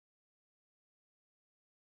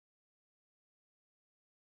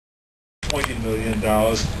$20 million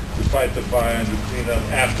to fight the fire and to clean up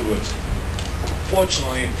afterwards.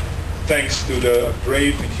 Fortunately, thanks to the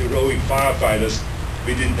brave and heroic firefighters,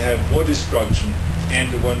 we didn't have more destruction and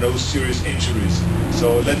there were no serious injuries.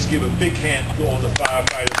 So let's give a big hand to all the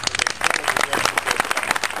firefighters.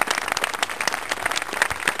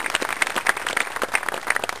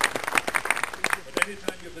 But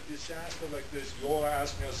anytime you have a disaster like this, you all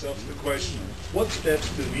ask yourselves the question, what steps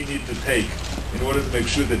do we need to take in order to make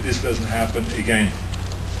sure that this doesn't happen again?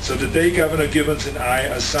 So today Governor Gibbons and I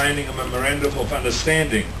are signing a memorandum of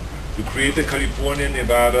understanding to create the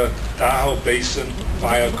California-Nevada Tahoe Basin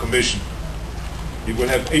Fire Commission. We will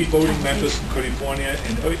have 8 voting members from California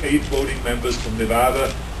and 8 voting members from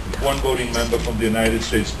Nevada, and 1 voting member from the United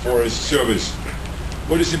States Forest Service.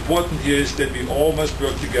 What is important here is that we all must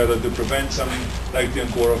work together to prevent something like the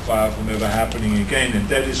Angora Fire from ever happening again, and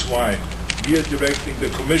that is why we are directing the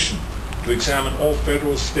Commission to examine all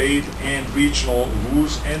federal, state, and regional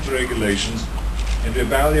rules and regulations and to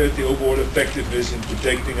evaluate the overall effectiveness in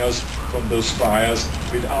protecting us from those fires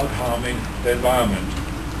without harming the environment.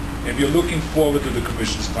 And we are looking forward to the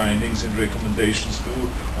Commission's findings and recommendations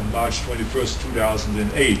due on March 21st,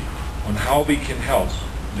 2008 on how we can help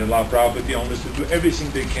and allow property owners to do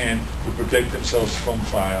everything they can to protect themselves from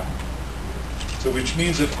fire. So which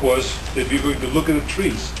means, of course, that we're going to look at the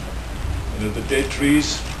trees, and at the dead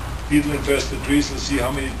trees, beetle-infested trees, and see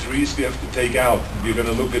how many trees we have to take out. And we're going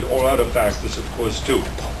to look at all other factors, of course, too.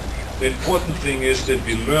 The important thing is that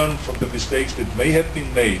we learn from the mistakes that may have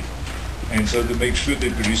been made, and so to make sure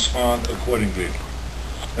that we respond accordingly.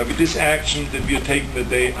 Now, with this action that we are taking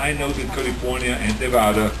today, I know that California and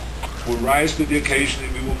Nevada will rise to the occasion,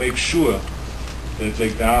 and we will make sure that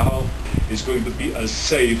Lake Tahoe is going to be as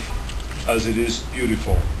safe as it is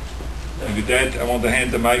beautiful. And with that, I want to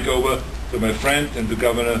hand the mic over to my friend and to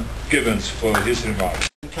Governor Gibbons for his remarks.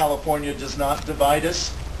 California does not divide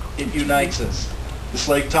us, it unites us. This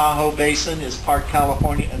Lake Tahoe Basin is part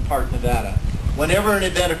California and part Nevada. Whenever an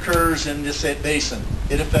event occurs in this basin,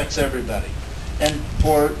 it affects everybody. And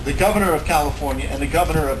for the Governor of California and the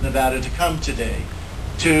Governor of Nevada to come today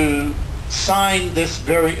to sign this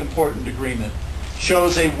very important agreement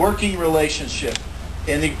shows a working relationship,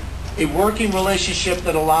 and a working relationship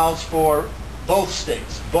that allows for both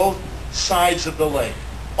states, both sides of the lake,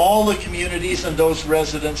 all the communities and those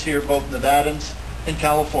residents here, both Nevadans and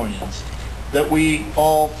Californians, that we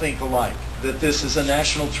all think alike, that this is a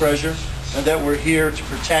national treasure and that we're here to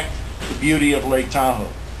protect the beauty of Lake Tahoe.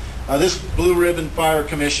 This Blue Ribbon Fire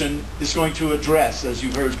Commission is going to address, as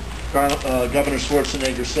you heard Governor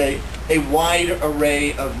Schwarzenegger say, a wide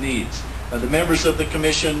array of needs. The members of the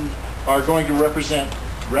commission are going to represent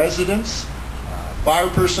residents, fire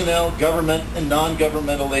personnel, government, and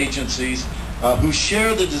non-governmental agencies who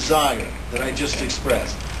share the desire that I just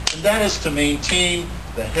expressed. And that is to maintain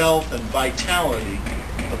the health and vitality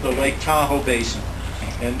of the Lake Tahoe Basin,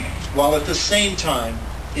 and while at the same time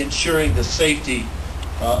ensuring the safety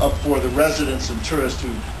for the residents and tourists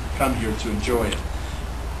who come here to enjoy it.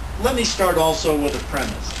 Let me start also with a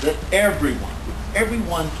premise that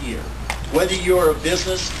everyone here, whether you're a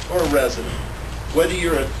business or a resident, whether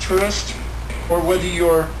you're a tourist or whether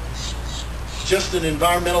you're just an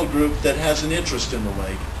environmental group that has an interest in the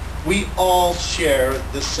lake, we all share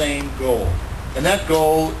the same goal. And that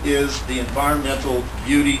goal is the environmental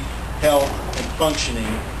beauty, health, and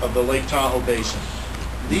functioning of the Lake Tahoe Basin.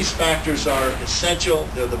 These factors are essential.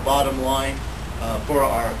 They're the bottom line for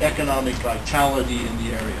our economic vitality in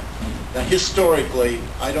the area. Now, historically,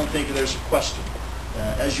 I don't think there's a question.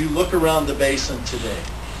 As you look around the basin today,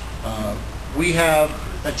 we have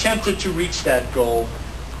attempted to reach that goal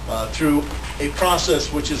through a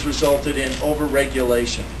process which has resulted in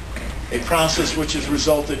overregulation, a process which has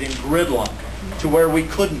resulted in gridlock to where we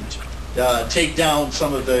couldn't take down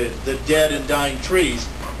some of the dead and dying trees,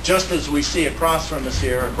 just as we see across from us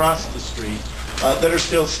here, across the street, that are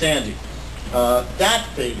still standing. That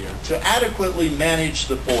failure to adequately manage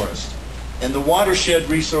the forest and the watershed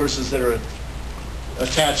resources that are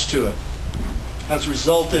attached to it has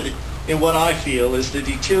resulted in what I feel is the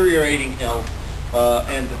deteriorating health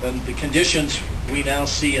and the conditions we now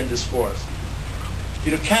see in this forest.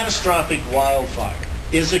 You know, catastrophic wildfire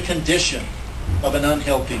is a condition of an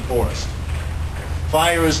unhealthy forest.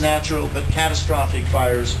 Fire is natural, but catastrophic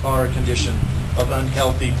fires are a condition of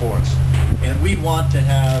unhealthy forest. And we want to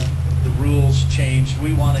have the rules changed.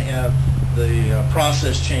 We want to have the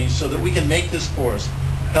process changed so that we can make this forest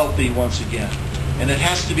healthy once again. And it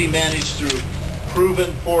has to be managed through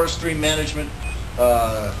proven forestry management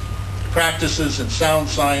practices and sound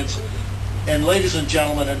science. And ladies and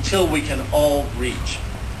gentlemen, until we can all reach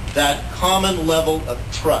that common level of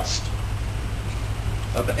trust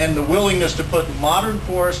and the willingness to put modern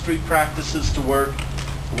forestry practices to work,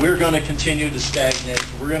 we're going to continue to stagnate.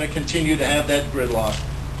 We're going to continue to have that gridlock.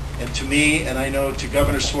 And to me, and I know to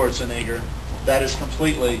Governor Schwarzenegger, that is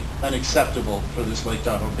completely unacceptable for this Lake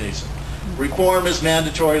Tahoe Basin. Reform is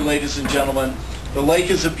mandatory, ladies and gentlemen. The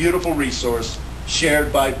lake is a beautiful resource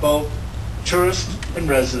shared by both tourists and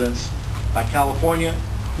residents, by California,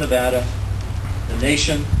 Nevada, the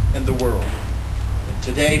nation, and the world. And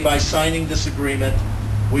today, by signing this agreement,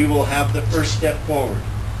 we will have the first step forward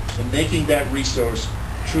in making that resource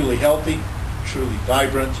truly healthy, truly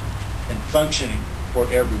vibrant, and functioning for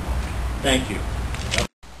everyone. Thank you.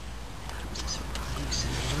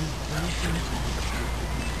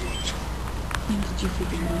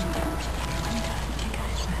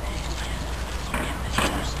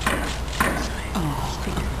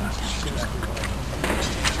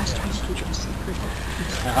 I was trying to keep it a secret.